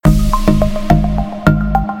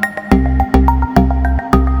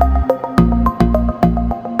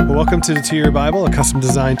Welcome to the 2-Year Bible, a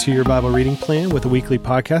custom-designed 2-year Bible reading plan with a weekly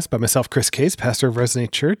podcast by myself, Chris Case, pastor of Resonate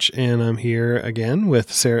Church, and I'm here again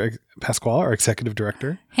with Sarah Pasquale, our executive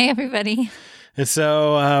director. Hey, everybody. And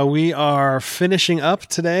so we are finishing up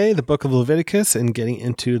today the book of Leviticus and getting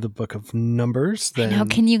into the book of Numbers. I know.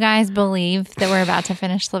 Can you guys believe that we're about to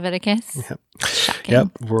finish Leviticus? Yep. Shocking. Yep.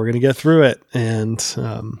 We're going to get through it. And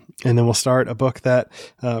then we'll start a book that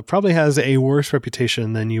probably has a worse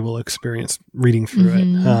reputation than you will experience reading through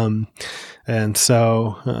it. And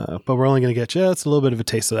so, but we're only going to get just a little bit of a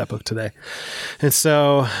taste of that book today. And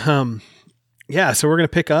so, so we're going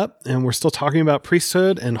to pick up, and we're still talking about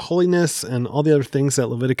priesthood and holiness and all the other things that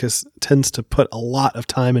Leviticus tends to put a lot of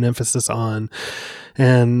time and emphasis on.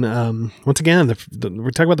 And once again,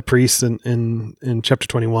 we're talking about the priests in chapter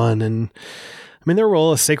 21, and I mean their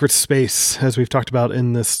role is sacred space, as we've talked about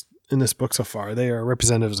in this book so far. They are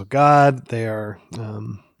representatives of God. They are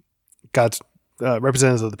God's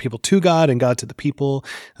representatives of the people to God and God to the people.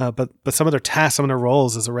 But some of their tasks, some of their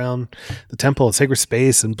roles is around the temple and sacred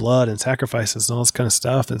space and blood and sacrifices and all this kind of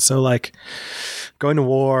stuff. And so like going to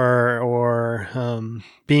war or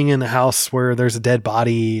being in a house where there's a dead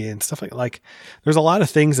body and stuff like there's a lot of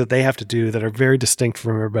things that they have to do that are very distinct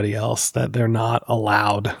from everybody else that they're not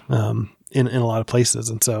allowed in a lot of places.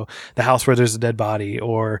 And so the house where there's a dead body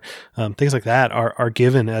or things like that are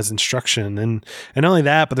given as instruction. And not only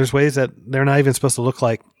that, but there's ways that they're not even supposed to look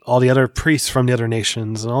like all the other priests from the other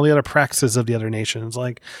nations and all the other practices of the other nations,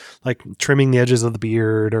 like trimming the edges of the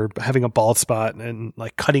beard or having a bald spot and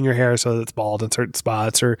like cutting your hair so that it's bald in certain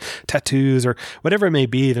spots or tattoos or whatever it may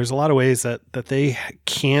be. There's a lot of ways that they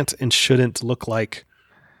can't and shouldn't look like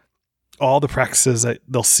all the practices that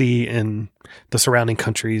they'll see in the surrounding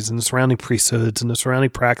countries and the surrounding priesthoods and the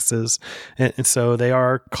surrounding practices. And so they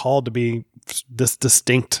are called to be this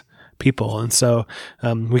distinct people. And so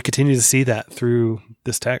we continue to see that through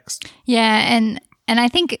this text. Yeah. And I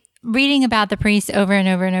think reading about the priests over and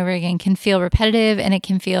over and over again can feel repetitive and it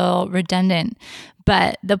can feel redundant.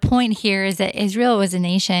 But the point here is that Israel was a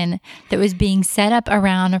nation that was being set up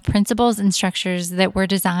around principles and structures that were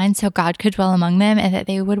designed so God could dwell among them and that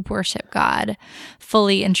they would worship God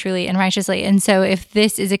fully and truly and righteously. And so if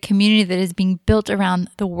this is a community that is being built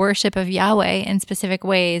around the worship of Yahweh in specific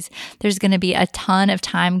ways, there's going to be a ton of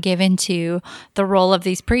time given to the role of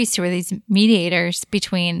these priests who are these mediators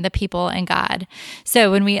between the people and God.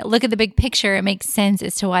 So when we look at the big picture, it makes sense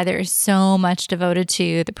as to why there is so much devoted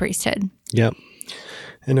to the priesthood. Yep.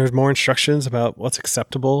 And there's more instructions about what's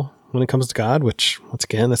acceptable when it comes to God, which, once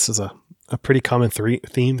again, this is a pretty common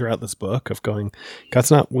theme throughout this book of going,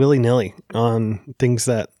 God's not willy-nilly on things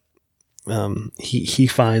that he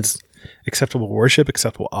finds acceptable worship,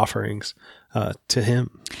 acceptable offerings to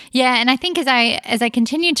him. Yeah, and I think as I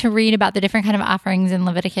continued to read about the different kind of offerings in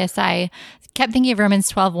Leviticus, I kept thinking of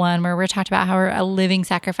Romans 12:1, where we're talked about how we're a living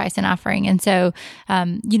sacrifice and offering. And so,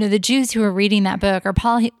 the Jews who are reading that book, or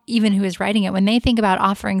Paul even who is writing it, when they think about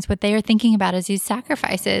offerings, what they are thinking about is these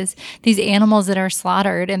sacrifices, these animals that are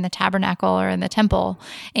slaughtered in the tabernacle or in the temple.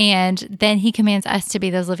 And then he commands us to be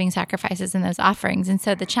those living sacrifices and those offerings. And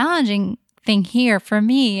so the challenging thing here for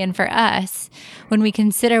me and for us, when we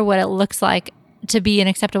consider what it looks like to be an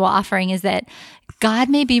acceptable offering, is that God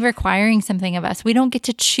may be requiring something of us. We don't get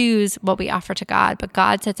to choose what we offer to God, but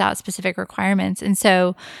God sets out specific requirements. And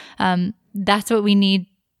so that's what we need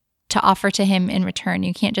to offer to him in return.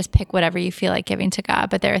 You can't just pick whatever you feel like giving to God,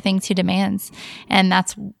 but there are things he demands. And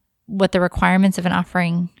that's what the requirements of an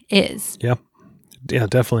offering is. Yep. Yeah,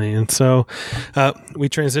 definitely. And so we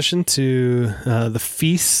transition to the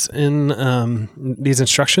feasts in these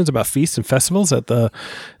instructions about feasts and festivals that the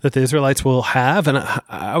Israelites will have. And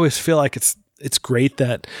I always feel like it's great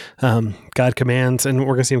that God commands, and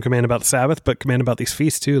we're going to see him command about the Sabbath, but command about these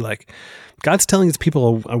feasts too. Like God's telling his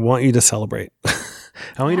people, I want you to celebrate.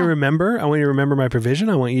 I want you to remember. I want you to remember my provision.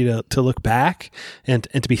 I want you to look back and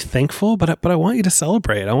to be thankful, but I want you to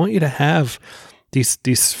celebrate. I want you to have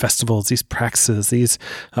these festivals, these practices, these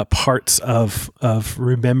parts of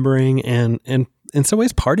remembering and in some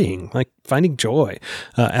ways partying, like finding joy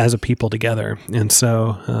as a people together. And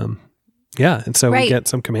so, we get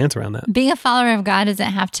some commands around that. Being a follower of God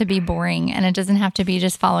doesn't have to be boring, and it doesn't have to be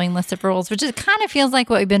just following lists of rules, which is kind of feels like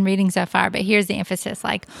what we've been reading so far. But here's the emphasis: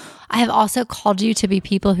 like, I have also called you to be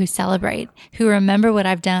people who celebrate, who remember what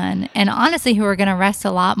I've done, and honestly, who are going to rest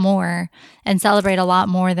a lot more and celebrate a lot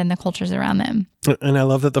more than the cultures around them. And I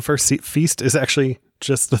love that the first feast is actually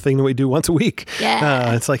just the thing that we do once a week.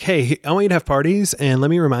 Yeah. It's like, hey, I want you to have parties, and let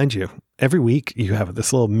me remind you, every week you have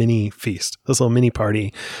this little mini feast, this little mini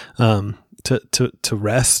party. to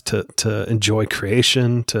rest, to enjoy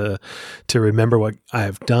creation, to remember what I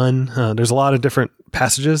have done. There's a lot of different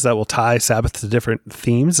passages that will tie Sabbath to different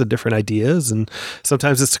themes and different ideas. And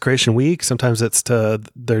sometimes it's to Creation Week, sometimes it's to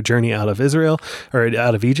their journey out of Israel or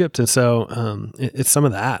out of Egypt. And so it's some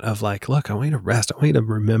of that of like, look, I want you to rest. I want you to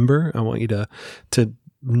remember. I want you to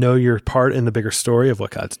know your part in the bigger story of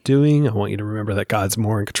what God's doing. I want you to remember that God's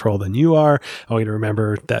more in control than you are. I want you to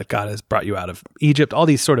remember that God has brought you out of Egypt, all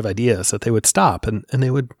these sort of ideas that they would stop and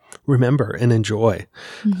they would remember and enjoy.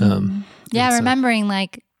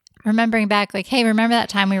 Remembering back, like, hey, remember that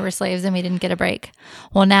time we were slaves and we didn't get a break?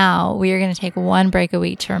 Well, now we are going to take one break a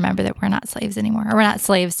week to remember that we're not slaves anymore, or we're not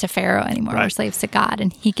slaves to Pharaoh anymore. Right. We're slaves to God,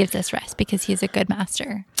 and he gives us rest because he's a good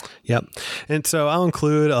master. Yep. And so I'll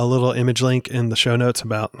include a little image link in the show notes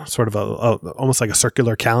about sort of almost like a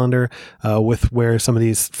circular calendar with where some of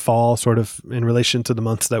these fall sort of in relation to the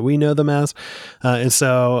months that we know them as. And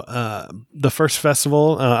so the first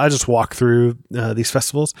festival, I just walk through these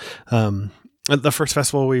festivals. The first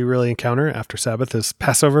festival we really encounter after Sabbath is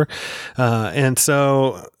Passover. And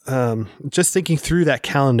so just thinking through that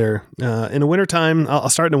calendar, in the wintertime, I'll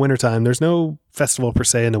start in the wintertime. There's no festival per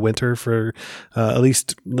se in the winter for at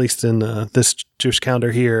least in this Jewish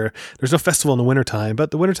calendar here. There's no festival in the wintertime,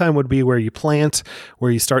 but the wintertime would be where you plant,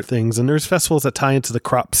 where you start things. And there's festivals that tie into the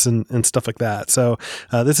crops and stuff like that. So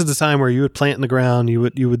this is the time where you would plant in the ground. You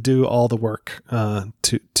would do all the work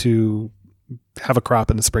to have a crop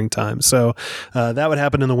in the springtime. So that would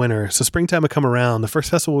happen in the winter. So springtime would come around. The first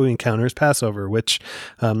festival we encounter is Passover, which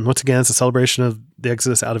once again, it's a celebration of the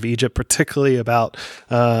Exodus out of Egypt, particularly about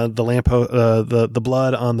the lamp, the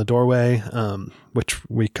blood on the doorway, which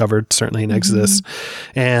we covered certainly in Exodus.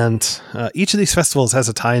 And each of these festivals has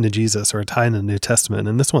a tie into Jesus or a tie into the New Testament.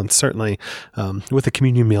 And this one certainly, with the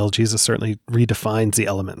communion meal, Jesus certainly redefines the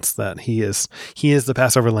elements that he is the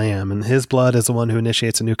Passover lamb, and his blood is the one who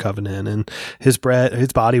initiates a new covenant, and his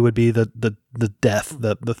body would be the death,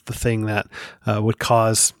 the thing that would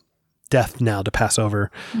cause death now to pass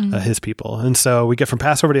over his people. And so we get from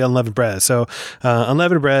Passover to unleavened bread. So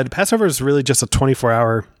unleavened bread, Passover is really just a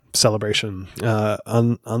 24-hour celebration.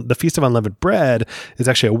 On the Feast of Unleavened Bread is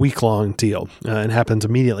actually a week-long deal and happens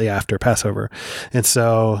immediately after Passover. And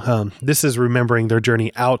so this is remembering their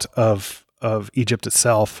journey out of Egypt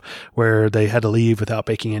itself, where they had to leave without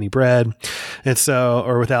baking any bread. And so,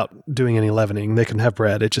 or without doing any leavening. They couldn't have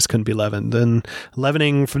bread. It just couldn't be leavened. And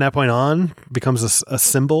leavening from that point on becomes a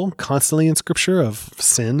symbol constantly in scripture of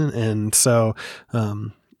sin. And so,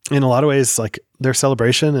 in a lot of ways, like their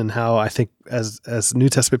celebration and how I think as New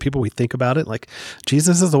Testament people, we think about it, like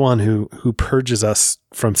Jesus is the one who purges us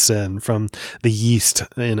from sin, from the yeast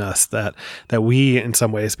in us that we in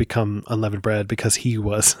some ways become unleavened bread because he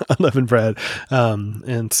was unleavened bread.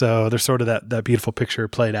 And so there's sort of that beautiful picture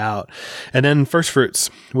played out. And then first fruits,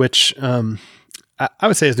 which, I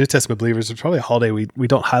would say as New Testament believers, it's probably a holiday we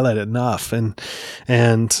don't highlight it enough and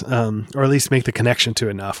or at least make the connection to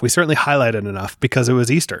enough. We certainly highlight it enough because it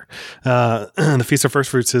was Easter. The Feast of First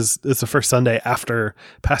Fruits is the first Sunday after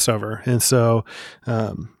Passover. And so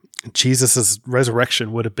Jesus'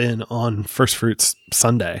 resurrection would have been on First Fruits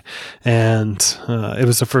Sunday. And it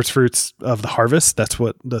was the first fruits of the harvest. That's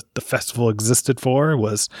what the festival existed for,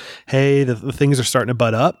 was, hey, the things are starting to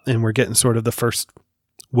bud up and we're getting sort of the first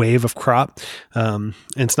wave of crop. And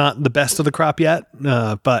it's not the best of the crop yet,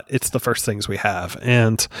 but it's the first things we have,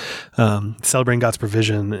 and celebrating God's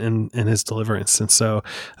provision and his deliverance. And so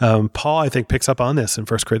Paul, I think, picks up on this in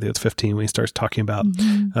 1 Corinthians 15 when he starts talking about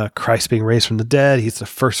Christ being raised from the dead. He's the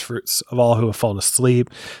first fruits of all who have fallen asleep.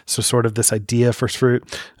 So sort of this idea of first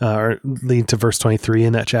fruit, leading to verse 23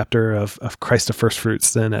 in that chapter of Christ the first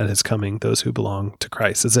fruits, then at his coming, those who belong to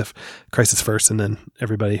Christ, as if Christ is first and then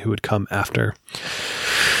everybody who would come after.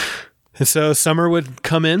 And so summer would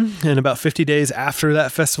come in, and about 50 days after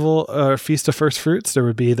that festival or Feast of First Fruits, there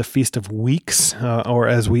would be the Feast of Weeks, or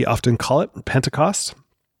as we often call it, Pentecost.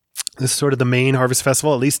 This is sort of the main harvest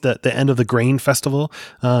festival, at least the end of the grain festival.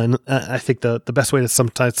 And I think the best way to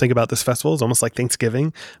sometimes think about this festival is almost like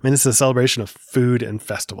Thanksgiving. I mean, this is a celebration of food and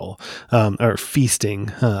festival, or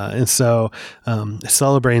feasting. And so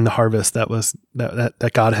celebrating the harvest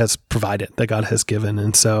that God has provided, that God has given.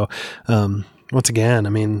 And so once again, I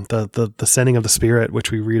mean, the sending of the Spirit,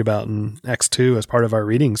 which we read about in Acts 2 as part of our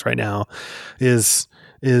readings right now, is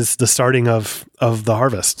the starting of the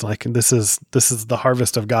harvest. Like this is the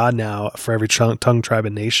harvest of God now for every tongue, tribe,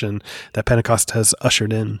 and nation that Pentecost has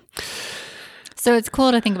ushered in. So it's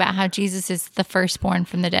cool to think about how Jesus is the firstborn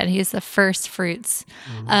from the dead. He is the first fruits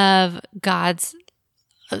of God's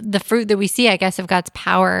the fruit that we see, I guess, of God's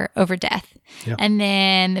power over death. Yeah. And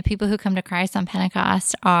then the people who come to Christ on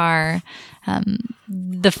Pentecost are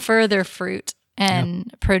the further fruit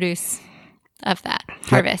and produce of that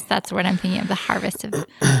harvest. That's what I'm thinking of, the harvest of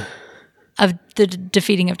the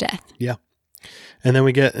defeating of death. Yeah. And then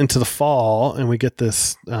we get into the fall and we get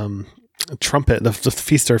this trumpet, the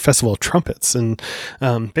feast or festival of trumpets. And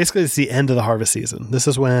basically it's the end of the harvest season. This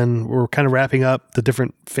is when we're kind of wrapping up the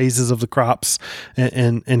different phases of the crops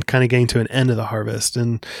and kind of getting to an end of the harvest.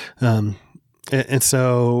 And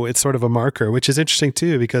so it's sort of a marker, which is interesting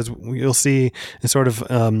too, because you'll see it's sort of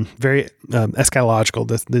very eschatological,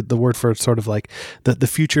 the word for sort of like the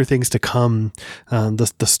future things to come,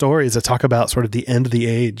 the stories that talk about sort of the end of the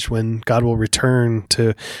age when God will return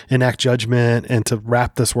to enact judgment and to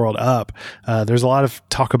wrap this world up. There's a lot of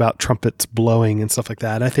talk about trumpets blowing and stuff like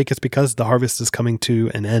that. I think it's because the harvest is coming to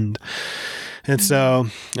an end. And so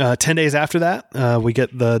 10 days after that, we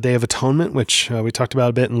get the Day of Atonement, which we talked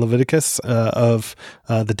about a bit in Leviticus, of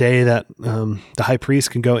the day that the high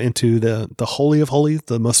priest can go into the Holy of Holies,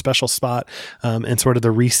 the most special spot, and sort of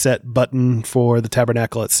the reset button for the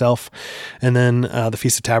tabernacle itself. And then the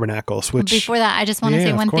Feast of Tabernacles, which... Before that, I just want to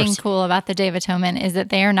say one thing cool about the Day of Atonement is that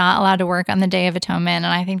they are not allowed to work on the Day of Atonement.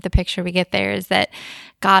 And I think the picture we get there is that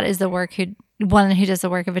God is the one who does the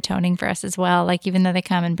work of atoning for us as well. Like, even though they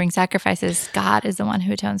come and bring sacrifices, God is the one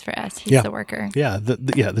who atones for us. He's the worker. Yeah.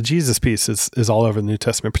 The Jesus piece is all over the New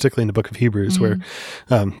Testament, particularly in the book of Hebrews, where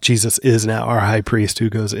Jesus is now our high priest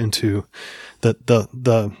who goes into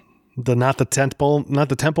the not the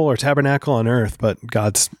temple or tabernacle on earth, but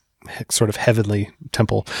God's sort of heavenly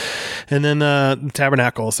temple. And then the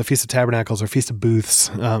Tabernacles, the Feast of Tabernacles or Feast of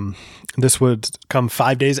Booths. This would come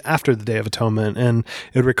 5 days after the Day of Atonement, and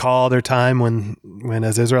it would recall their time when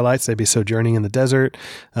as Israelites, they'd be sojourning in the desert,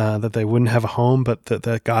 that they wouldn't have a home, but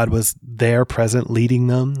that God was there present leading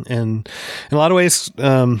them. And in a lot of ways,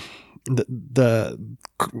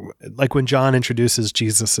 like when John introduces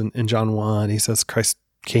Jesus in John 1, he says Christ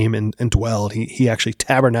came and dwelled. He actually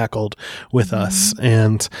tabernacled with us.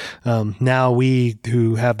 And now we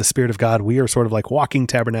who have the Spirit of God, we are sort of like walking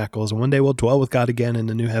tabernacles, and one day we'll dwell with God again in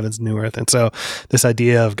the new heavens, new earth. And so this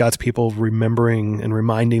idea of God's people remembering and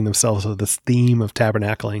reminding themselves of this theme of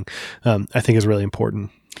tabernacling, I think is really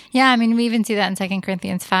important. Yeah, I mean, we even see that in 2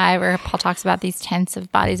 Corinthians 5, where Paul talks about these tents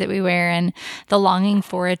of bodies that we wear and the longing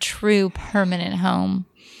for a true permanent home.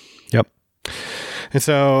 Yep. And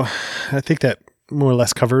so I think that more or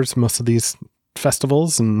less covers most of these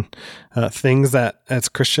festivals and things that as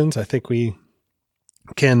Christians, I think we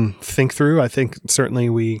can think through. I think certainly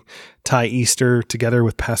we tie Easter together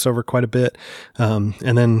with Passover quite a bit. And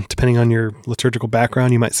then depending on your liturgical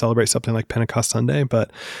background, you might celebrate something like Pentecost Sunday,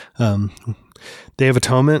 but Day of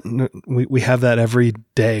Atonement, we have that every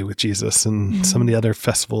day with Jesus, and some of the other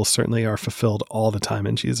festivals certainly are fulfilled all the time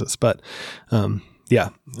in Jesus. But yeah,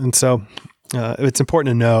 and so it's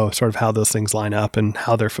important to know sort of how those things line up and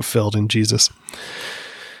how they're fulfilled in Jesus.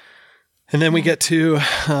 And then we get to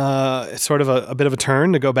sort of a bit of a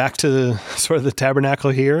turn to go back to sort of the tabernacle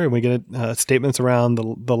here, and we get statements around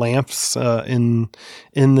the lamps in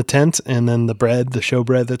the tent, and then the bread, the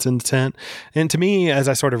showbread that's in the tent. And to me, as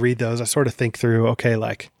I sort of read those, I sort of think through, okay,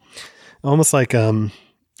 like almost like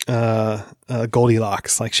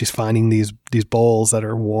Goldilocks, like she's finding these bowls that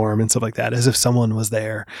are warm and stuff like that, as if someone was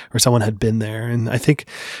there or someone had been there. And I think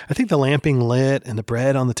the lamping lit and the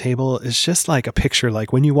bread on the table is just like a picture,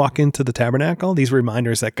 like when you walk into the tabernacle, these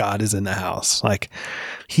reminders that God is in the house, like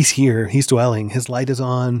he's here, he's dwelling, his light is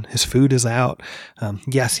on, his food is out.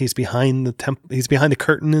 Yes, he's behind he's behind the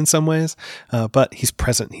curtain in some ways, but he's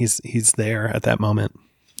present. He's there at that moment.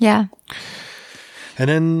 Yeah. And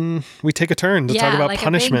then we take a turn to talk about like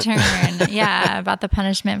punishment. A big turn. Yeah, about the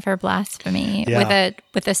punishment for blasphemy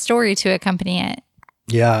with a story to accompany it.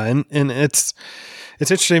 Yeah, and it's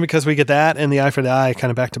interesting because we get that and the eye for the eye kind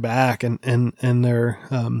of back to back, and they're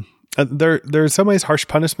in some ways harsh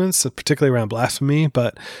punishments, particularly around blasphemy,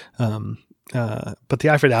 but the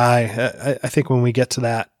eye for the eye, I think when we get to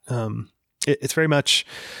that, it's very much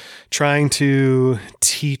trying to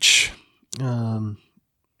teach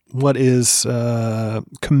what is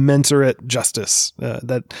commensurate justice,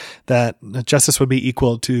 that justice would be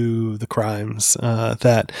equal to the crimes,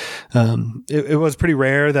 that it was pretty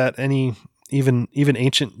rare that any even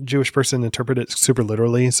ancient Jewish person interpreted it super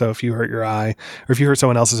literally. So if you hurt your eye, or if you hurt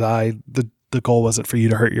someone else's eye, the goal wasn't for you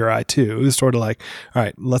to hurt your eye too. It was sort of like, all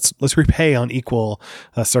right, let's repay on equal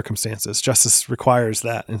circumstances. Justice requires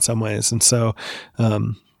that in some ways. And so,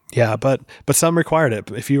 yeah, but some required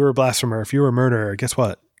it. If you were a blasphemer, if you were a murderer, guess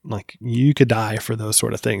what? Like you could die for those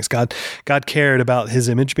sort of things. God cared about his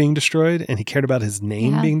image being destroyed, and he cared about his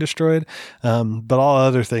name being destroyed. But all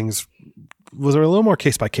other things was a little more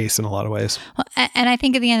case by case in a lot of ways. Well, and I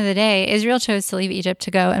think at the end of the day, Israel chose to leave Egypt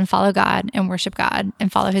to go and follow God and worship God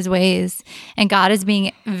and follow his ways. And God is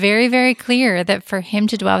being very, very clear that for him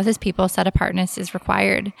to dwell with his people, set apartness is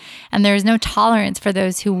required. And there is no tolerance for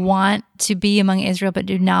those who want to be among Israel but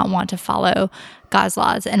do not want to follow God's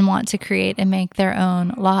laws and want to create and make their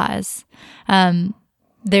own laws.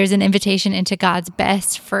 There's an invitation into God's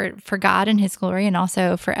best for God and his glory, and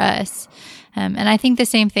also for us. And I think the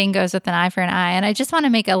same thing goes with an eye for an eye. And I just want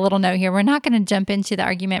to make a little note here. We're not going to jump into the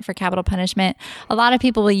argument for capital punishment. A lot of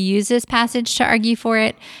people will use this passage to argue for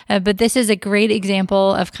it, but this is a great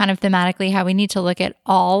example of kind of thematically how we need to look at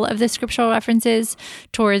all of the scriptural references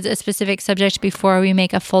towards a specific subject before we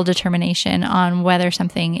make a full determination on whether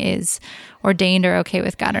something is ordained or okay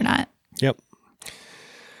with God or not. Yep.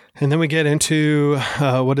 And then we get into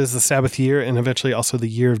what is the Sabbath year, and eventually also the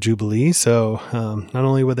year of Jubilee. So not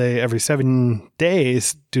only would they every 7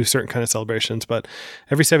 days do certain kind of celebrations, but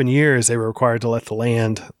every 7 years they were required to let the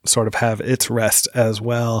land sort of have its rest as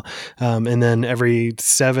well. And then every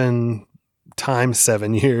 7 times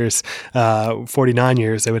 7 years, 49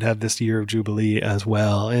 years, they would have this year of Jubilee as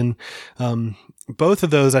well. And both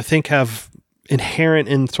of those, I think, have inherent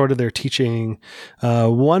in sort of their teaching.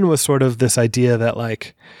 One was sort of this idea that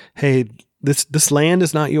like, hey, this land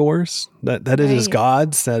is not yours, that it is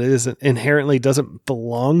God's, that it is inherently doesn't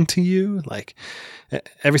belong to you. Like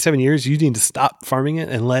every 7 years you need to stop farming it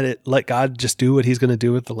and let God just do what he's going to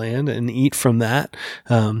do with the land and eat from that.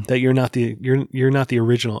 That you're not the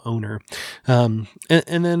original owner. And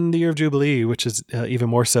then the year of Jubilee, which is even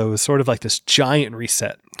more so, is sort of like this giant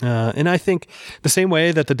reset. And I think the same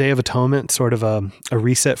way that the Day of Atonement, sort of a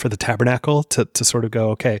reset for the tabernacle to sort of go,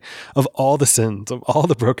 okay, of all the sins, of all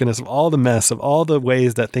the brokenness, of all the mess, of all the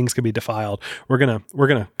ways that things could be defiled, we're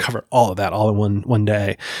gonna cover all of that all in one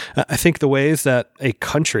day. I think the ways that a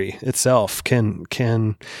country itself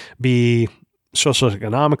can be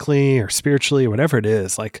socioeconomically or spiritually or whatever it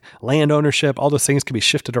is, like land ownership, all those things can be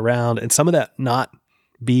shifted around, and some of that not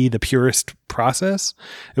be the purest process.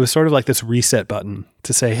 It was sort of like this reset button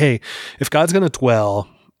to say, hey, if God's going to dwell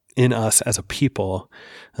in us as a people,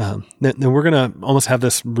 then we're going to almost have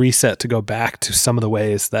this reset to go back to some of the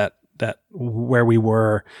ways that where we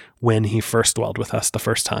were when he first dwelled with us the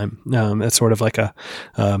first time. It's sort of like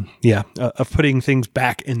of putting things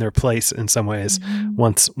back in their place in some ways,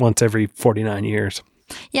 once every 49 years.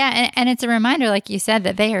 Yeah, and it's a reminder, like you said,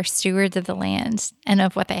 that they are stewards of the land and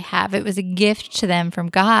of what they have. It was a gift to them from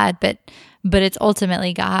God, but it's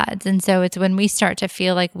ultimately God's. And so it's when we start to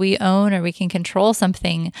feel like we own or we can control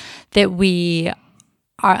something that we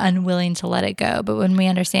are unwilling to let it go. But when we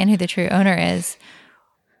understand who the true owner is,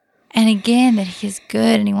 and again, that he is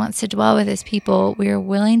good and he wants to dwell with his people, we are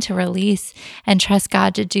willing to release and trust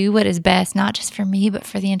God to do what is best, not just for me, but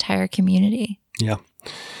for the entire community. Yeah.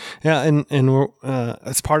 Yeah, and we're,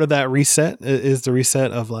 as part of that reset is the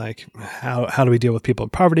reset of like how do we deal with people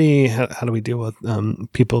in poverty? How do we deal with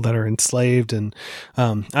people that are enslaved? And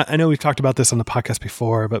I know we've talked about this on the podcast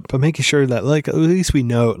before, but making sure that like at least we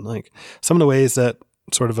note like some of the ways that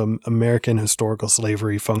sort of American historical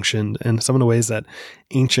slavery functioned, and some of the ways that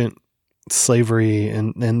ancient slavery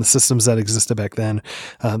and the systems that existed back then,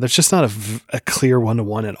 there's just not a clear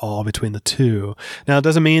one-to-one at all between the two. Now, it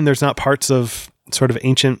doesn't mean there's not parts of sort of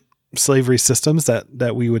ancient slavery systems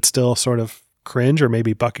that we would still sort of cringe or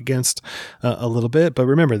maybe buck against a little bit. But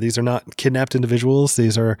remember, these are not kidnapped individuals.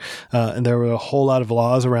 These are, and there were a whole lot of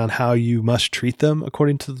laws around how you must treat them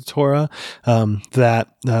according to the Torah. That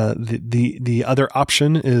the other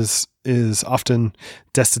option is often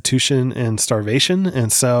destitution and starvation.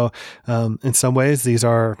 And so, in some ways, these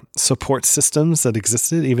are support systems that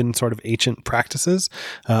existed, even sort of ancient practices,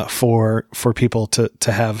 for people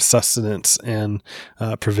to have sustenance and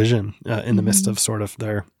provision in the midst of sort of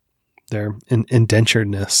their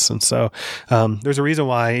indenturedness. And so there's a reason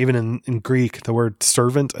why even in Greek, the word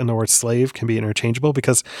servant and the word slave can be interchangeable,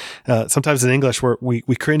 because sometimes in English we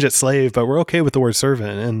cringe at slave, but we're okay with the word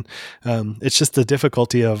servant. And it's just the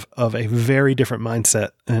difficulty of a very different mindset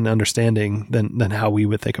and understanding than how we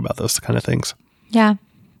would think about those kind of things. Yeah.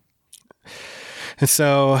 And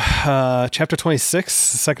so chapter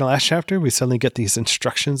 26, the second to last chapter, we suddenly get these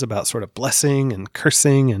instructions about sort of blessing and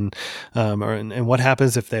cursing and what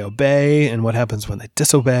happens if they obey and what happens when they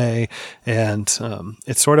disobey. And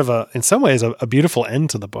it's sort of in some ways, a beautiful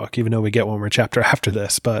end to the book, even though we get one more chapter after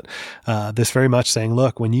this. But this very much saying,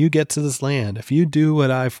 look, when you get to this land, if you do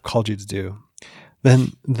what I've called you to do,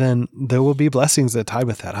 then there will be blessings that tie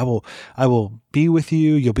with that. I will be with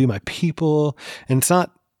you. You'll be my people. And it's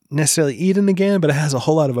not necessarily Eden again, but it has a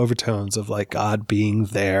whole lot of overtones of like God being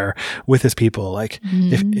there with his people. Like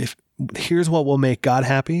if here's what will make God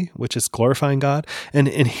happy, which is glorifying God. And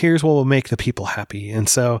here's what will make the people happy. And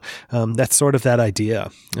so that's sort of that idea.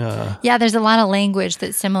 There's a lot of language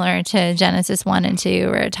that's similar to Genesis 1 and 2,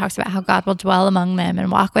 where it talks about how God will dwell among them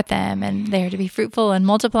and walk with them, and they're to be fruitful and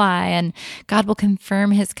multiply, and God will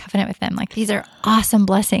confirm his covenant with them. Like, these are awesome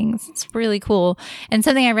blessings. It's really cool. And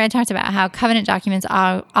something I read talked about how covenant documents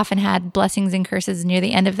often had blessings and curses near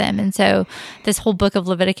the end of them. And so this whole book of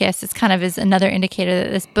Leviticus is kind of is another indicator that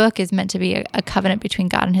this book is meant to be a covenant between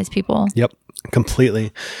God and his people. Yep,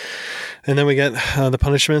 completely. And then we get the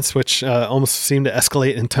punishments, which almost seem to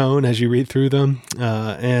escalate in tone as you read through them.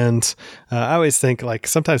 And I always think, like,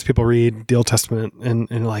 sometimes people read the Old Testament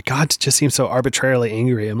and like, God just seems so arbitrarily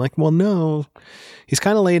angry. I'm like, well, no, he's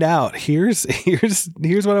kind of laid out. Here's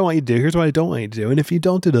what I want you to do. Here's what I don't want you to do. And if you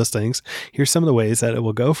don't do those things, here's some of the ways that it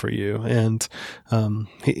will go for you. And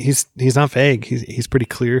he's not vague. He's pretty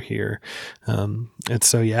clear here. And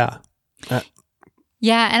so, yeah. And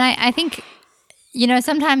I think,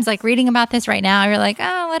 sometimes like reading about this right now, you're like,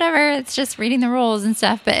 oh, whatever, it's just reading the rules and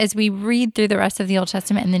stuff. But as we read through the rest of the Old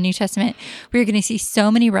Testament and the New Testament, we're going to see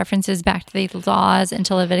so many references back to the laws and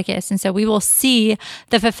to Leviticus. And so we will see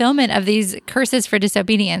the fulfillment of these curses for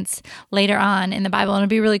disobedience later on in the Bible. And it'll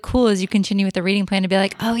be really cool as you continue with the reading plan to be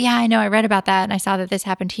like, oh yeah, I know, I read about that and I saw that this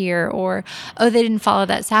happened here. Or, oh, they didn't follow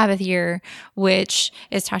that Sabbath year, which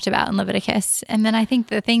is talked about in Leviticus. And then I think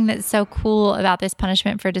the thing that's so cool about this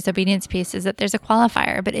punishment for disobedience piece is that there's a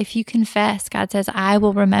qualifier. But if you confess, God says, I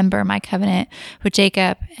will remember my covenant with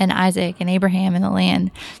Jacob and Isaac and Abraham in the land.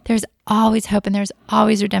 There's always hope and there's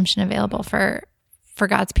always redemption available for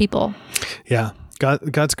God's people. Yeah.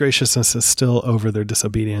 God's graciousness is still over their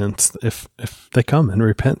disobedience if they come and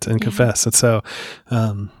repent and confess. And so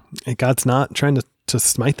God's not trying to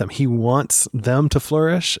smite them. He wants them to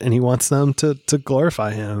flourish and he wants them to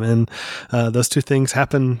glorify him. And those two things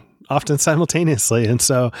happen often simultaneously. And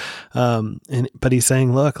so, but he's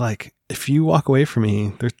saying, look, like, if you walk away from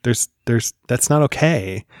me, there's that's not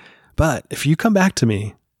okay. But if you come back to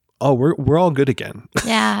me, we're all good again.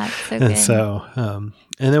 Yeah. So and good. So,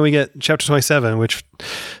 and then we get chapter 27, which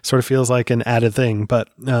sort of feels like an added thing, but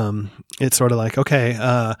it's sort of like, okay,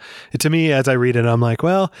 to me, as I read it, I'm like,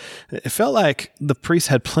 well, it felt like the priests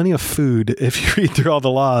had plenty of food if you read through all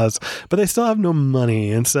the laws, but they still have no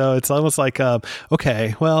money. And so it's almost like,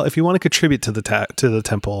 okay, well, if you want to contribute to the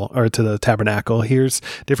temple or to the tabernacle, here's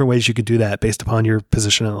different ways you could do that based upon your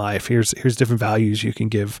position in life. Here's different values you can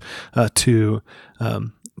give to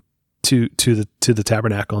the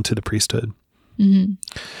tabernacle and to the priesthood.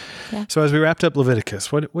 Mm-hmm. Yeah. So as we wrapped up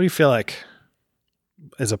Leviticus, what do you feel like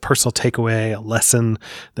as a personal takeaway, a lesson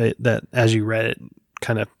that as you read it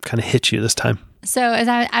kind of hit you this time? So as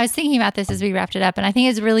I was thinking about this as we wrapped it up, and I think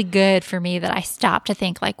it's really good for me that I stopped to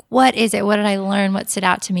think, like, what is it? What did I learn? What stood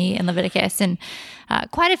out to me in Leviticus? And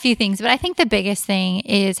quite a few things, but I think the biggest thing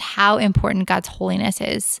is how important God's holiness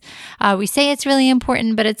is. We say it's really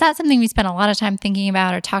important, but it's not something we spend a lot of time thinking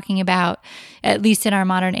about or talking about, at least in our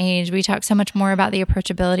modern age. We talk so much more about the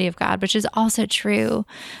approachability of God, which is also true,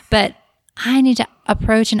 but I need to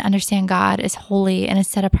approach and understand God as holy and as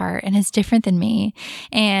set apart and as different than me.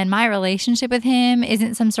 And my relationship with him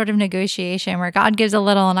isn't some sort of negotiation where God gives a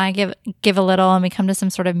little and I give a little and we come to some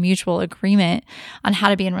sort of mutual agreement on how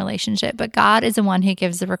to be in relationship. But God is the one who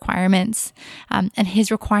gives the requirements, and his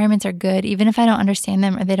requirements are good. Even if I don't understand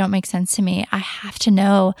them or they don't make sense to me, I have to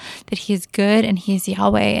know that he is good and he is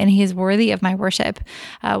Yahweh and he is worthy of my worship,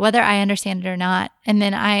 whether I understand it or not. And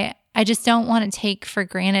then I just don't want to take for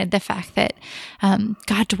granted the fact that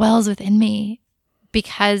God dwells within me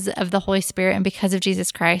because of the Holy Spirit and because of Jesus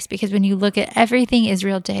Christ. Because when you look at everything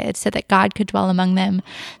Israel did so that God could dwell among them,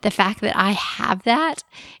 the fact that I have that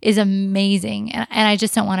is amazing. And I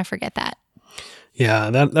just don't want to forget that. Yeah,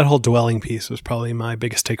 that whole dwelling piece was probably my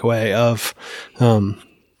biggest takeaway of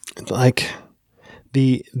like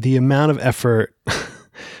the amount of effort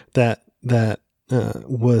that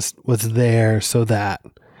was there so that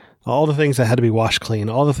all the things that had to be washed clean,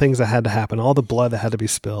 all the things that had to happen, all the blood that had to be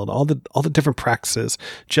spilled, all the different practices,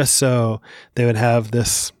 just so they would have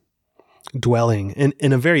this dwelling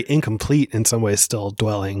in a very incomplete, in some ways, still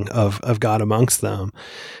dwelling of God amongst them.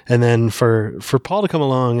 And then for Paul to come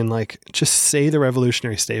along and like just say the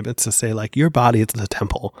revolutionary statements to say like, your body is the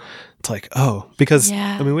temple. It's like, oh, because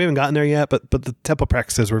I mean, we haven't gotten there yet, but the temple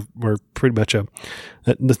practices were pretty much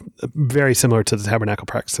very similar to the tabernacle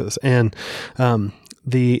practices. And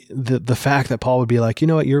the fact that Paul would be like, you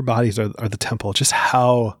know what, your bodies are the temple, just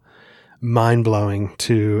how mind blowing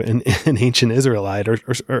to an ancient Israelite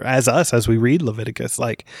or as us, as we read Leviticus.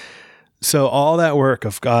 Like, so all that work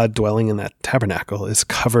of God dwelling in that tabernacle is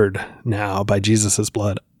covered now by Jesus's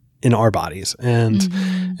blood in our bodies. And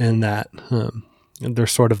that, and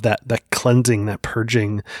there's sort of that cleansing, that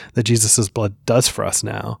purging that Jesus's blood does for us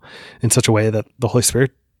now in such a way that the Holy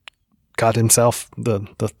Spirit, God himself, the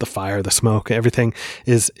fire, the smoke, everything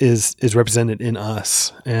is represented in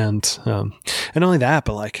us. And not only that,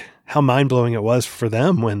 but like how mind blowing it was for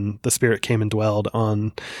them when the Spirit came and dwelled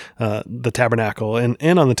on the tabernacle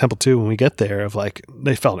and on the temple too. When we get there, of like,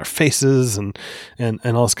 they fell on their faces and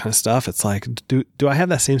all this kind of stuff. It's like, do I have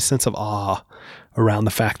that same sense of awe around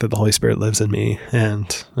the fact that the Holy Spirit lives in me?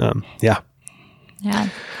 And yeah.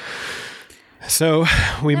 So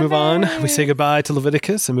we move on. We say goodbye to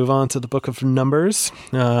Leviticus and move on to the book of Numbers.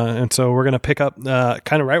 And so we're going to pick up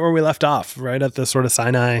kind of right where we left off, right at the sort of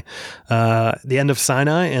Sinai, the end of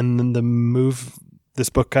Sinai, and then the move. This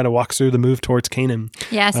book kind of walks through the move towards Canaan.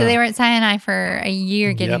 Yeah, so they were at Sinai for a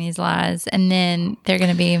year getting these laws, and then they're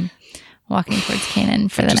going to be walking towards Canaan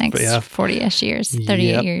for the next 40-ish years,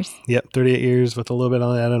 38 years. Yep, 38 years with a little bit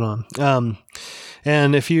on added on.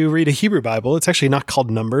 And if you read a Hebrew Bible, it's actually not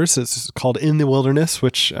called Numbers. It's called In the Wilderness,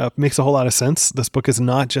 which makes a whole lot of sense. This book is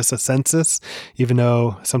not just a census, even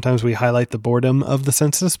though sometimes we highlight the boredom of the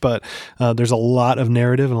census, but there's a lot of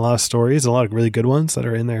narrative and a lot of stories, a lot of really good ones that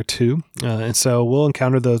are in there too. And so we'll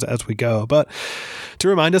encounter those as we go. But to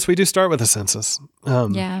remind us, we do start with a census.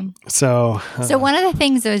 So one of the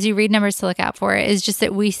things, though, as you read Numbers to look out for is just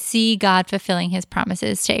that we see God fulfilling his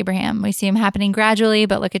promises to Abraham. We see him happening gradually,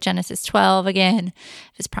 but look at Genesis 12 again,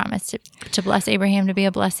 his promise to bless Abraham, to be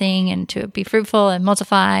a blessing and to be fruitful and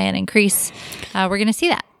multiply and increase. We're going to see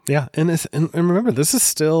that. Yeah. And remember, this is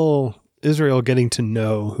still Israel getting to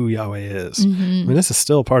know who Yahweh is. I mean, this is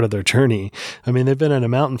still part of their journey. I mean, they've been on a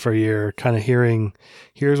mountain for a year, kind of hearing,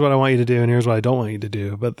 here's what I want you to do and here's what I don't want you to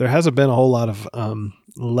do. But there hasn't been a whole lot of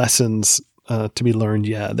lessons to be learned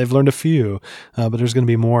yet. They've learned a few, but there's going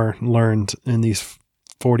to be more learned in these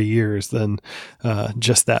 40 years than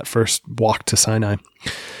just that first walk to Sinai.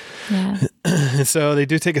 Yeah. And so they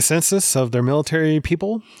do take a census of their military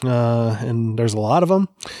people, and there's a lot of them.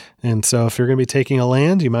 And so if you're going to be taking a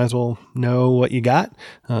land, you might as well know what you got,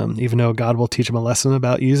 even though God will teach them a lesson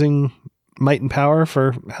about using might and power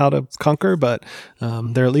for how to conquer, but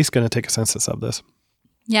they're at least going to take a census of this.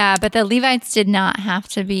 Yeah, but the Levites did not have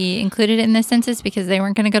to be included in the census because they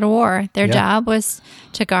weren't going to go to war. Their job was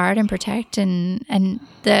to guard and protect and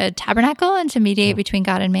the tabernacle and to mediate between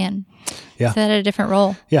God and man. Yeah. So they had a different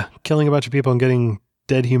role. Yeah, killing a bunch of people and getting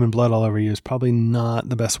dead human blood all over you is probably not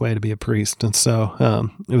the best way to be a priest. And so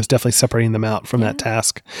it was definitely separating them out from that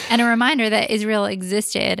task. And a reminder that Israel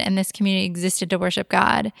existed and this community existed to worship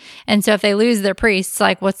God. And so if they lose their priests,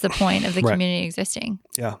 like, what's the point of the community existing?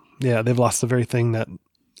 Yeah. Yeah, they've lost the very thing that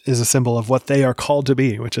is a symbol of what they are called to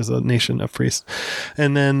be, which is a nation of priests.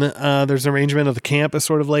 And then there's an arrangement of the camp is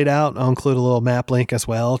sort of laid out. I'll include a little map link as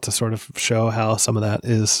well to sort of show how some of that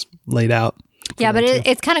is laid out. Yeah, but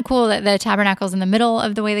it's kind of cool that the tabernacle's in the middle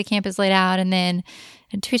of the way the camp is laid out. And then,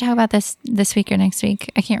 did we talk about this week or next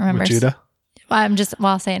week? I can't remember. With Judah?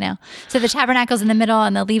 I'll say it now. So the tabernacle's in the middle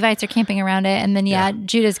and the Levites are camping around it. And then,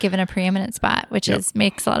 Judah's given a preeminent spot, which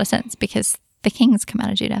makes a lot of sense because the kings come out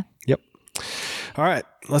of Judah. Yep. All right,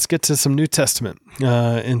 let's get to some New Testament,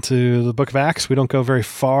 into the book of Acts. We don't go very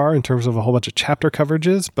far in terms of a whole bunch of chapter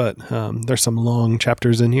coverages, but there's some long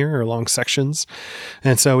chapters in here, or long sections.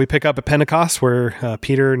 And so we pick up at Pentecost, where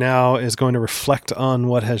Peter now is going to reflect on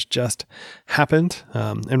what has just happened.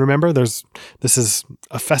 And remember, this is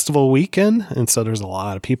a festival weekend, and so there's a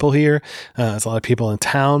lot of people here. There's a lot of people in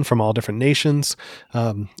town from all different nations.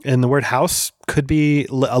 And the word house could be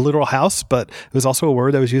a literal house, but it was also a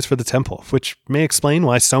word that was used for the temple, which may explain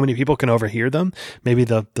why so many people can overhear them. Maybe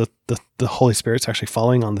the Holy Spirit's actually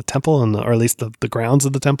falling on the temple, or at least the grounds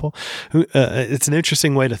of the temple. It's an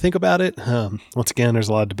interesting way to think about it. Once again, there's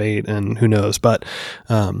a lot of debate, and who knows, but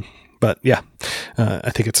yeah,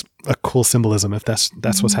 I think it's a cool symbolism if that's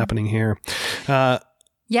what's happening here.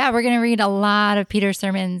 Yeah, we're going to read a lot of Peter's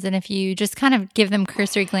sermons, and if you just kind of give them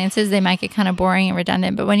cursory glances, they might get kind of boring and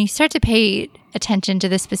redundant. But when you start to pay attention to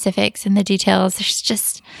the specifics and the details,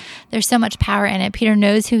 there's so much power in it. Peter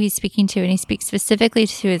knows who he's speaking to, and he speaks specifically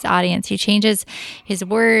to his audience. He changes his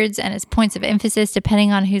words and his points of emphasis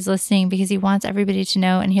depending on who's listening because he wants everybody to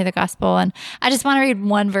know and hear the gospel. And I just want to read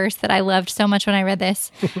one verse that I loved so much when I read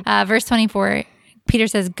this. Verse 24. Peter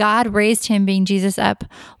says, God raised him, being Jesus, up,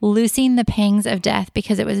 loosing the pangs of death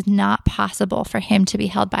because it was not possible for him to be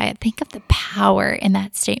held by it. Think of the power in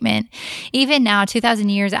that statement. Even now, 2,000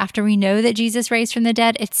 years after we know that Jesus raised from the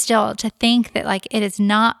dead, it's still to think that like it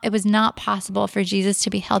was not possible for Jesus to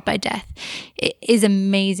be held by death. It is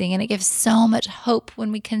amazing. And it gives so much hope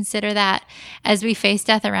when we consider that as we face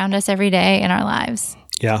death around us every day in our lives.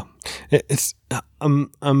 Yeah.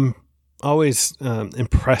 I'm always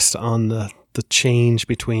impressed on the change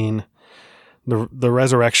between the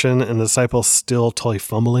resurrection and the disciples still totally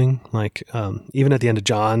fumbling. Like, even at the end of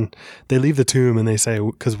John, they leave the tomb and they say,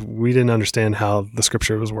 because we didn't understand how the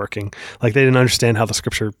scripture was working. Like, they didn't understand how the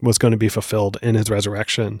scripture was going to be fulfilled in his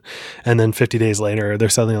resurrection. And then 50 days later, they're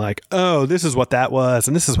suddenly like, oh, this is what that was.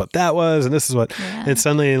 And this is what that was. And this is what, and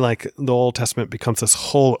suddenly like the Old Testament becomes this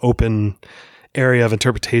whole open area of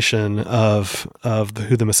interpretation of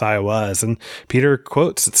who the Messiah was. And Peter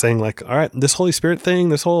quotes it saying like, all right, this Holy Spirit thing,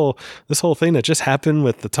 this whole thing that just happened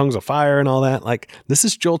with the tongues of fire and all that, like this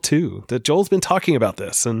is Joel 2. That Joel's been talking about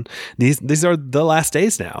this, and these are the last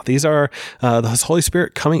days now. These are the Holy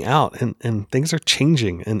Spirit coming out, and things are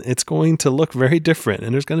changing, and it's going to look very different,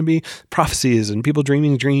 and there's going to be prophecies and people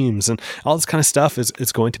dreaming dreams and all this kind of stuff is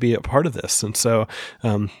going to be a part of this. And so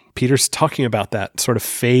Peter's talking about that sort of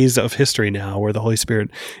phase of history now where the Holy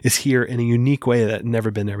Spirit is here in a unique way that had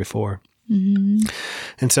never been there before. Mm-hmm.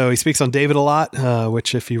 And so he speaks on David a lot,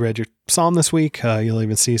 which if you read your psalm this week, you'll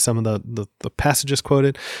even see some of the passages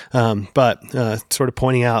quoted. But sort of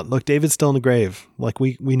pointing out, look, David's still in the grave. Like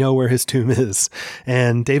we know where his tomb is.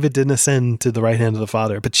 And David didn't ascend to the right hand of the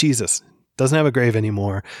Father, but Jesus doesn't have a grave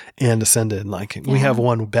anymore and ascended. Like we have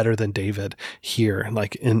one better than David here.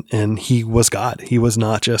 Like, and he was God. He was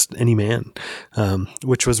not just any man,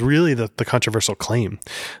 which was really the controversial claim.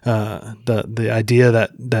 The idea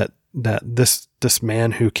that this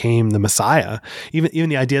man who came, the Messiah, even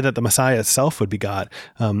the idea that the Messiah itself would be God,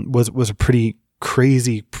 was a pretty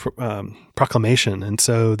crazy proclamation. And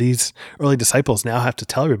so these early disciples now have to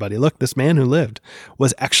tell everybody, look, this man who lived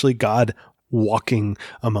was actually God walking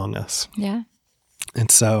among us. Yeah.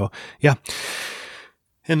 And so, yeah.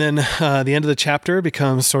 And then the end of the chapter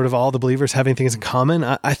becomes sort of all the believers having things in common.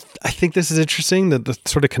 I think this is interesting, the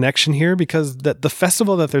sort of connection here, because the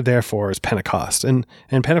festival that they're there for is Pentecost. And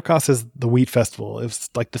Pentecost is the wheat festival. It's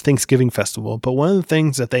like the Thanksgiving festival. But one of the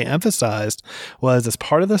things that they emphasized was, as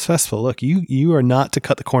part of this festival, look, you are not to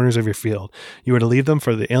cut the corners of your field. You are to leave them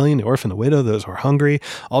for the alien, the orphan, the widow, those who are hungry,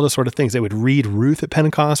 all those sort of things. They would read Ruth at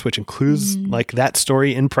Pentecost, which includes like that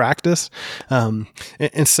story in practice. And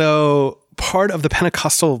so part of the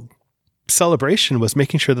Pentecostal celebration was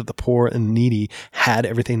making sure that the poor and the needy had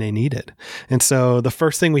everything they needed. And so the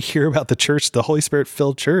first thing we hear about the church, the Holy Spirit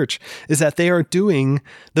filled church, is that they are doing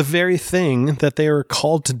the very thing that they are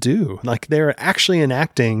called to do. Like they're actually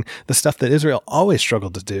enacting the stuff that Israel always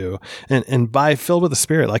struggled to do. And by filled with the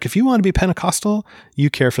Spirit, like if you want to be Pentecostal, you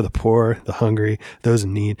care for the poor, the hungry, those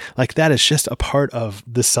in need. Like that is just a part of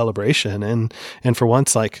this celebration. And for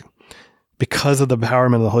once, like, because of the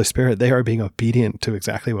empowerment of the Holy Spirit, they are being obedient to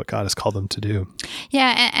exactly what God has called them to do.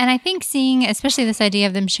 Yeah, and I think seeing, especially this idea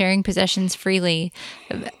of them sharing possessions freely,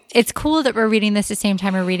 it's cool that we're reading this the same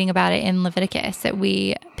time we're reading about it in Leviticus, that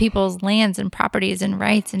people's lands and properties and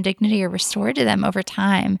rights and dignity are restored to them over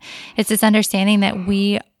time. It's this understanding that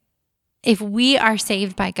if we are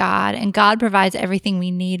saved by God and God provides everything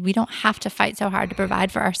we need, we don't have to fight so hard to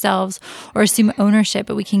provide for ourselves or assume ownership,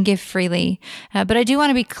 but we can give freely. But I do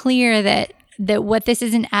want to be clear that what this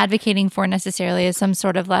isn't advocating for necessarily is some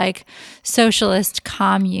sort of like socialist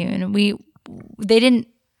commune.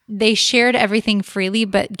 They shared everything freely,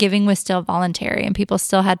 but giving was still voluntary and people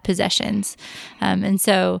still had possessions. And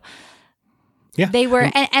so they were,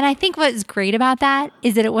 and I think what's great about that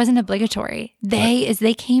is that it wasn't obligatory. As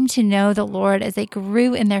they came to know the Lord, as they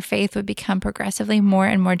grew in their faith, would become progressively more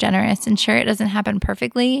and more generous. And sure, it doesn't happen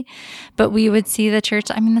perfectly, but we would see the church,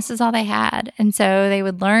 I mean, this is all they had. And so they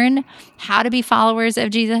would learn how to be followers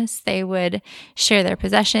of Jesus. They would share their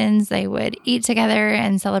possessions. They would eat together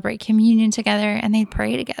and celebrate communion together, and they'd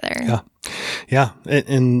pray together. Yeah.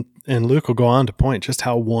 And Luke will go on to point just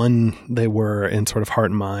how one they were in sort of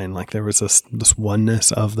heart and mind. Like there was this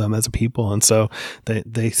oneness of them as a people. And so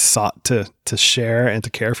they sought to share and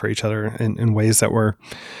to care for each other in ways that were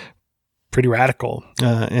pretty radical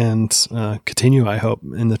and continue, I hope,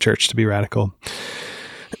 in the church to be radical.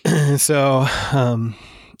 So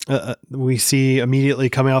we see immediately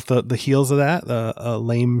coming off the heels of that, a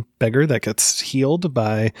lame beggar that gets healed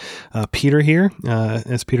by Peter here,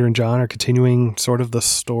 as Peter and John are continuing sort of the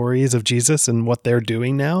stories of Jesus and what they're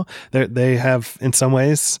doing now. They have, in some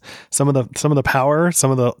ways, some of the power,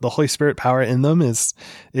 some of the Holy Spirit power in them is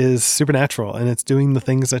supernatural, and it's doing the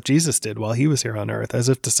things that Jesus did while he was here on earth, as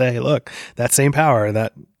if to say, look, that same power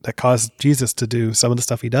that caused Jesus to do some of the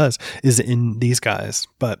stuff he does is in these guys.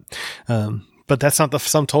 But that's not the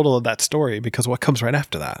sum total of that story, because what comes right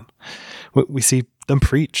after that, we see them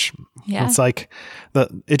preach. Yeah. It's like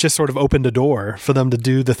it just sort of opened a door for them to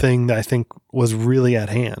do the thing that I think was really at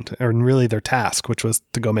hand, or really their task, which was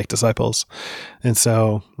to go make disciples. And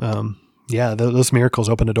so, those miracles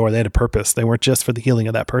opened a door. They had a purpose. They weren't just for the healing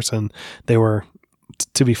of that person. They were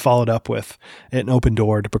to be followed up with an open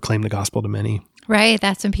door to proclaim the gospel to many. Right.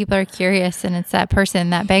 That's when people are curious, and it's that person,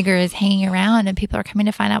 that beggar is hanging around, and people are coming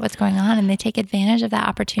to find out what's going on, and they take advantage of that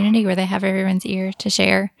opportunity where they have everyone's ear to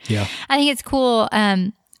share. Yeah. I think it's cool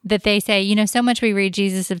that they say, so much we read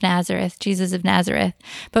Jesus of Nazareth,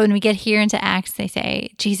 but when we get here into Acts, they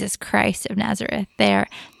say Jesus Christ of Nazareth. They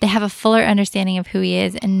have a fuller understanding of who he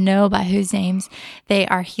is and know by whose names they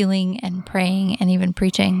are healing and praying and even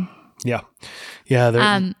preaching. Yeah. Yeah.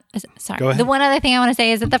 Sorry. Go ahead. The one other thing I want to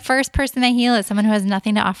say is that the first person they heal is someone who has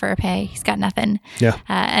nothing to offer or pay. He's got nothing. Yeah.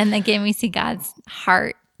 And again, we see God's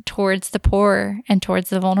heart towards the poor and towards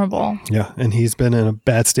the vulnerable. Yeah. And he's been in a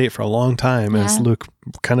bad state for a long time, as Luke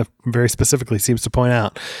kind of very specifically seems to point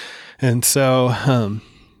out. And so,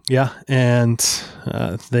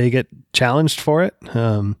 they get challenged for it.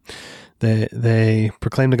 They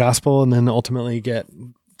proclaim the gospel and then ultimately get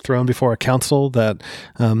thrown before a council that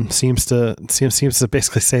seems to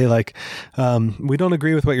basically say, like, we don't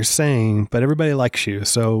agree with what you're saying, but everybody likes you,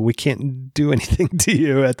 so we can't do anything to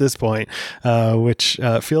you at this point, which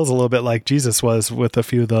feels a little bit like Jesus was with a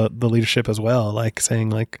few of the leadership as well, like saying,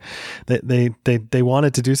 like, they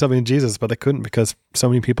wanted to do something to Jesus, but they couldn't because so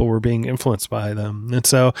many people were being influenced by them. And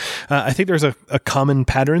so I think there's a common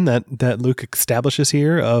pattern that Luke establishes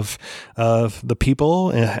here of the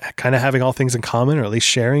people kind of having all things in common, or at least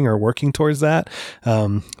sharing or working towards that.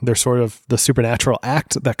 There's sort of the supernatural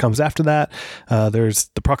act that comes after that. There's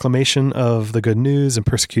the proclamation of the good news and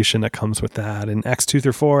persecution that comes with that. And Acts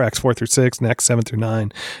 2-4, Acts 4-6, and Acts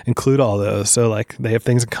 7-9 include all those. So, like, they have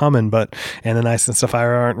things in common, but Ananias and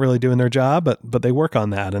Sapphira aren't really doing their job, but they work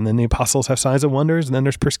on that. And then the apostles have signs and wonders, and then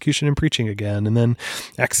there's persecution and preaching again. And then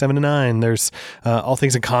Acts 7-9, there's all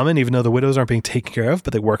things in common, even though the widows aren't being taken care of,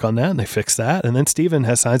 but they work on that and they fix that. And then Stephen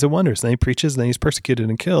has signs and wonders, and he preaches, and then he's persecuted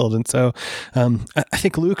and killed. And so I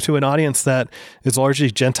think Luke, to an audience that is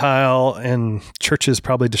largely Gentile and churches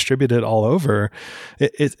probably distributed all over,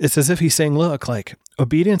 it's as if he's saying, look, like,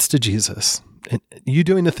 obedience to Jesus, and you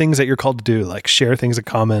doing the things that you're called to do, like share things in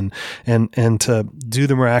common and to do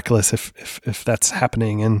the miraculous if that's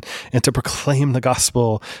happening, and to proclaim the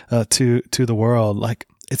gospel to the world, like,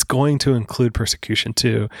 it's going to include persecution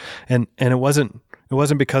too. And it wasn't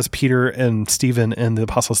because Peter and Stephen and the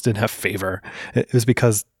apostles didn't have favor. It was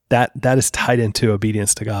because that is tied into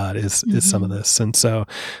obedience to God is some of this. And so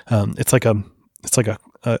it's like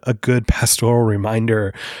a good pastoral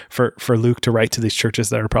reminder for Luke to write to these churches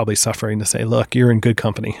that are probably suffering, to say, look, you're in good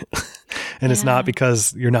company. And it's not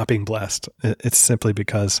because you're not being blessed. It's simply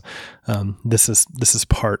because this is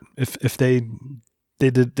part. If they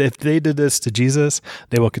did this to Jesus,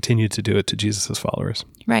 they will continue to do it to Jesus' followers.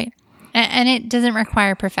 Right. And it doesn't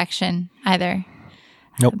require perfection either.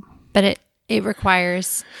 Nope. But it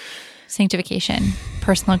requires sanctification,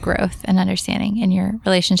 personal growth, and understanding in your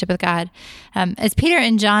relationship with God. As Peter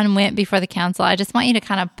and John went before the council, I just want you to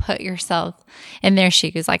kind of put yourself in their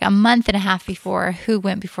shoes. Like a month and a half before, who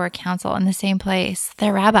went before a council in the same place?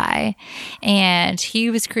 Their rabbi. And he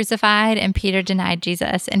was crucified, and Peter denied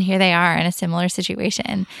Jesus. And here they are in a similar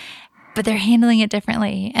situation. But they're handling it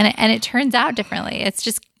differently. And it turns out differently.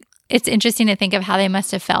 It's interesting to think of how they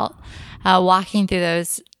must have felt walking through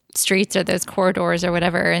those streets or those corridors or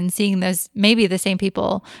whatever, and seeing those, maybe the same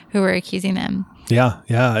people who were accusing them. Yeah.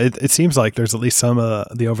 It seems like there's at least some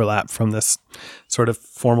of the overlap from this sort of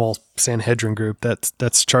formal Sanhedrin group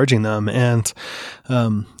that's charging them. And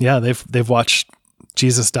they've watched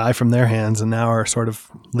Jesus die from their hands and now are sort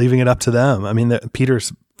of leaving it up to them. I mean,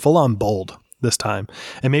 Peter's full on bold this time.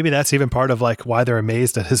 And maybe that's even part of like why they're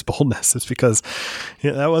amazed at his boldness. It's because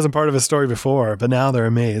that wasn't part of his story before, but now they're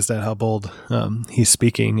amazed at how bold he's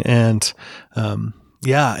speaking. And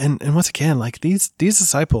and once again, like these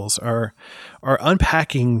disciples are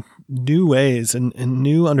unpacking new ways and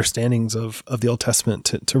new understandings of the Old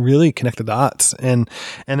Testament to really connect the dots. And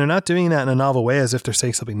they're not doing that in a novel way as if they're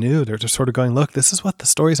saying something new. They're just sort of going, look, this is what the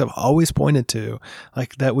stories have always pointed to,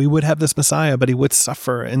 like that we would have this Messiah, but he would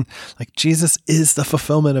suffer. And like Jesus is the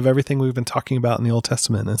fulfillment of everything we've been talking about in the Old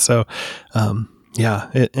Testament. And so,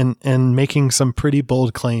 and making some pretty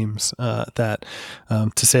bold claims that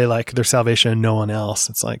to say like there's salvation and no one else.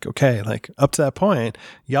 It's like, okay, like up to that point,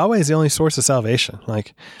 Yahweh is the only source of salvation.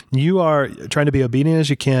 Like you are trying to be obedient as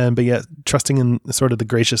you can, but yet trusting in sort of the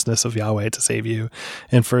graciousness of Yahweh to save you,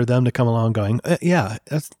 and for them to come along going, yeah,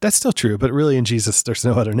 that's still true, but really in Jesus there's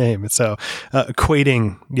no other name. And so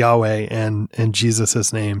equating Yahweh and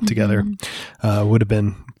Jesus' name together would have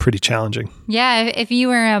been pretty challenging. Yeah, if you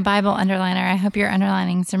were a Bible underliner, I hope you're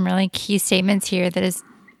underlining some really key statements here that is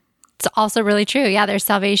it's also really true. Yeah, there's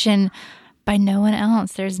salvation by no one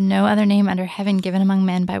else. There's no other name under heaven given among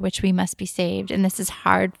men by which we must be saved. And this is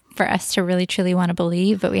hard for us to really truly want to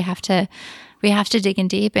believe, but we have to dig in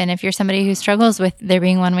deep. And if you're somebody who struggles with there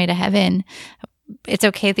being one way to heaven, it's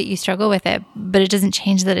okay that you struggle with it, but it doesn't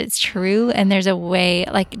change that it's true. And there's a way,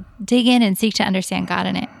 like, dig in and seek to understand God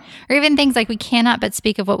in it. Or even things like, we cannot but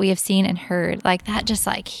speak of what we have seen and heard. Like, that just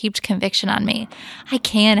like heaped conviction on me. I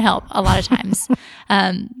can help a lot of times.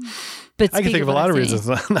 But I can think of a lot of reasons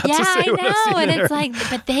not to say what I've seen. Yeah, I know. And it's like,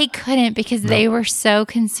 but they couldn't because they were so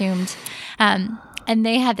consumed. And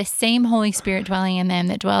they had the same Holy Spirit dwelling in them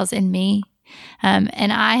that dwells in me.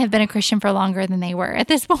 And I have been a Christian for longer than they were at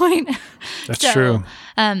this point. That's true.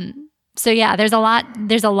 So yeah, there's a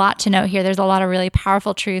lot to note here. There's a lot of really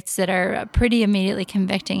powerful truths that are pretty immediately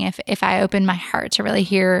convicting if I open my heart to really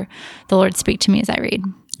hear the Lord speak to me as I read.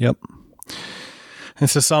 Yep. And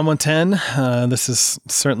so Psalm 110, this is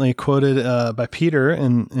certainly quoted by Peter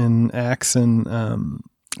in Acts, and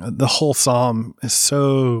the whole psalm is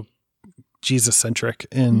so Jesus-centric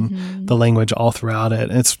in the language all throughout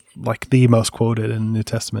it. It's like the most quoted in the New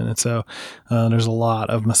Testament. And so there's a lot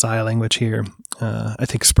of Messiah language here. I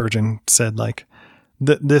think Spurgeon said like,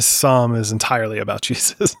 this psalm is entirely about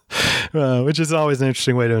Jesus, which is always an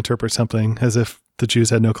interesting way to interpret something, as if the Jews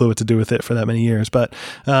had no clue what to do with it for that many years. But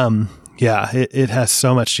it has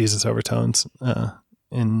so much Jesus overtones.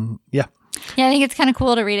 Yeah, I think it's kind of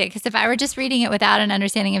cool to read it, because if I were just reading it without an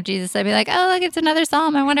understanding of Jesus, I'd be like, oh, look, it's another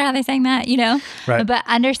psalm. I wonder how they sang that, Right. But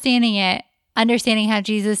understanding how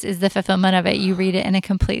Jesus is the fulfillment of it, you read it in a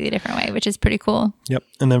completely different way, which is pretty cool. Yep.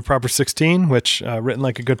 And then Proverbs 16, which written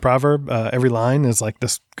like a good proverb, every line is like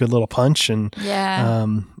this good little punch. And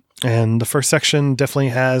and the first section definitely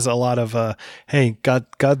has a lot of, hey,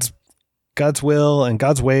 God's will and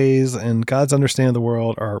God's ways and God's understanding of the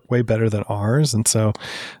world are way better than ours. And so,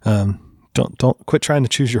 don't quit trying to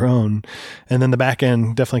choose your own. And then the back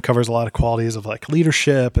end definitely covers a lot of qualities of like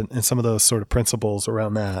leadership and some of those sort of principles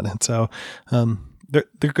around that. And so,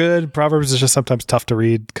 they're good. Proverbs is just sometimes tough to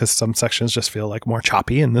read because some sections just feel like more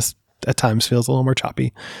choppy, and this at times feels a little more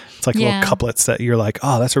choppy. It's like little couplets that you're like,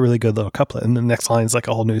 oh, that's a really good little couplet. And the next line is like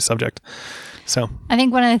a whole new subject. So I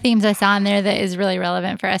think one of the themes I saw in there that is really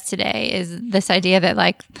relevant for us today is this idea that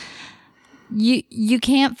like, you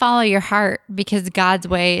can't follow your heart because God's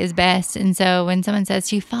way is best. And so when someone says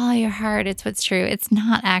to you, follow your heart, it's what's true. It's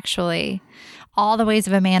not actually. All the ways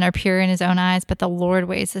of a man are pure in his own eyes, but the Lord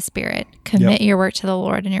weighs the spirit. Commit your work to the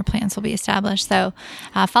Lord and your plans will be established. So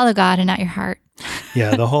follow God and not your heart.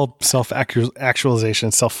 Yeah, the whole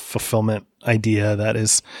self-actualization, self-fulfillment idea that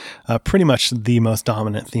is pretty much the most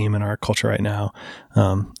dominant theme in our culture right now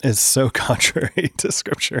is so contrary to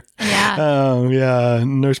Scripture.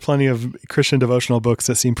 And there's plenty of Christian devotional books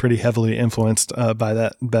that seem pretty heavily influenced by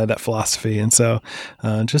that philosophy, and so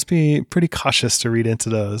just be pretty cautious to read into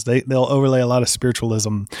those. They'll overlay a lot of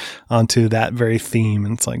spiritualism onto that very theme,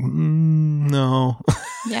 and it's like no.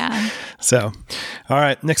 Yeah. So, all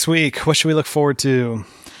right, next week, what should we look forward to?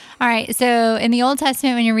 All right. So in the Old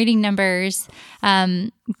Testament, when you're reading Numbers, go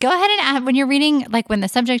ahead and add, when you're reading, like when the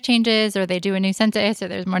subject changes or they do a new census or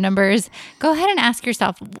there's more numbers, go ahead and ask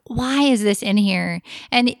yourself, why is this in here?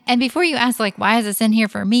 And before you ask, like, why is this in here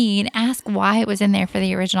for me? Ask why it was in there for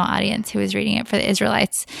the original audience who was reading it for the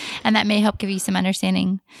Israelites. And that may help give you some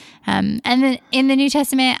understanding. And then in the New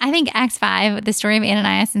Testament, I think Acts 5, the story of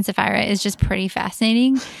Ananias and Sapphira is just pretty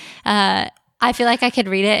fascinating. I feel like I could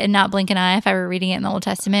read it and not blink an eye if I were reading it in the Old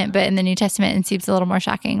Testament, but in the New Testament, it seems a little more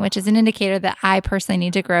shocking, which is an indicator that I personally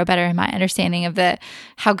need to grow better in my understanding of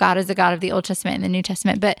how God is the God of the Old Testament and the New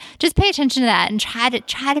Testament. But just pay attention to that and try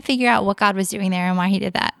to figure out what God was doing there and why He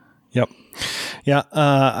did that. Yep. Yeah.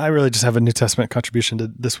 I really just have a New Testament contribution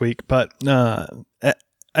to this week, but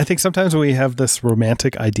I think sometimes we have this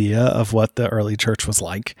romantic idea of what the early church was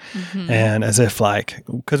like. And as if like,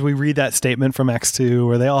 because we read that statement from Acts 2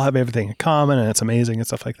 where they all have everything in common and it's amazing and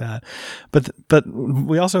stuff like that. But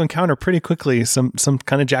we also encounter pretty quickly some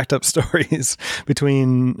kind of jacked up stories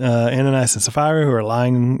between Ananias and Sapphira who are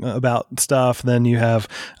lying about stuff. Then you have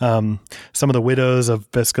some of the widows of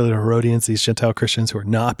basically the Herodians, these Gentile Christians who are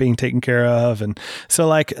not being taken care of. And so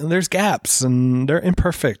like there's gaps and they're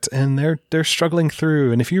imperfect and they're struggling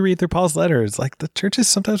through. And if you read through Paul's letters, like the churches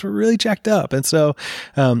sometimes were really jacked up. And so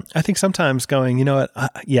I think sometimes going, you know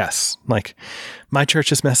what? Yes, like my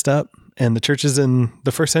church is messed up and the churches in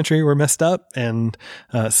the first century were messed up and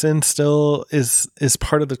sin still is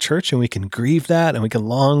part of the church and we can grieve that and we can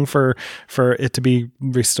long for it to be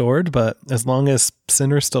restored. But as long as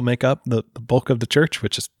sinners still make up the bulk of the church,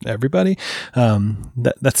 which is everybody,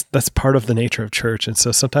 that's part of the nature of church. And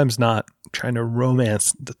so sometimes not trying to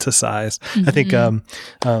romanticize. I think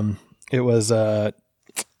it was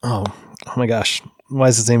oh my gosh, why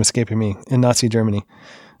is his name escaping me? In Nazi Germany,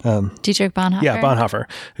 Dietrich Bonhoeffer. Yeah, Bonhoeffer,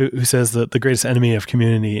 who says that the greatest enemy of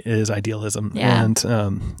community is idealism,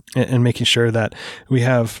 and making sure that we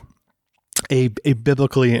have a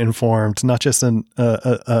biblically informed, not just the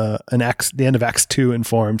end of Acts 2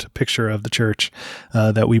 informed picture of the church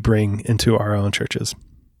that we bring into our own churches.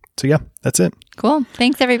 So yeah, that's it. Cool.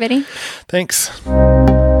 Thanks, everybody. Thanks.